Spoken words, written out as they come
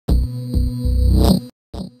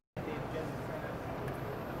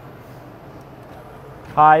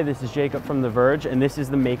Hi, this is Jacob from The Verge, and this is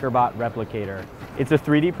the MakerBot Replicator. It's a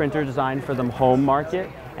 3D printer designed for the home market,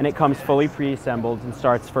 and it comes fully pre-assembled and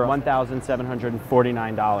starts for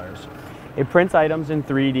 $1,749. It prints items in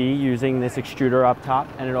 3D using this extruder up top,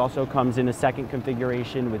 and it also comes in a second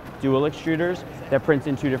configuration with dual extruders that prints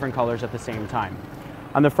in 2 different colors at the same time.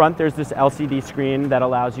 On the front, there's this LCD screen that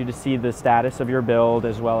allows you to see the status of your build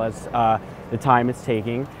as well as the time it's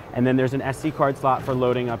taking. And then there's an SD card slot for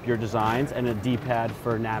loading up your designs and a D-pad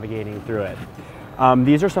for navigating through it.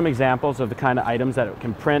 These are some examples of the kind of items that it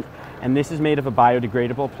can print, and this is made of a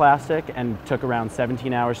biodegradable plastic and took around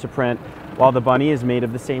 17 hours to print, while the bunny is made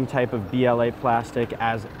of the same type of BLA plastic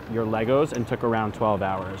as your Legos and took around 12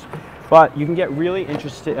 hours. But you can get really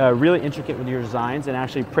intricate with your designs and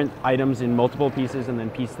actually print items in multiple pieces and then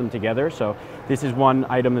piece them together. So this is one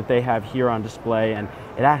item that they have here on display, and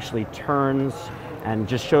it actually turns and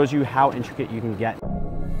just shows you how intricate you can get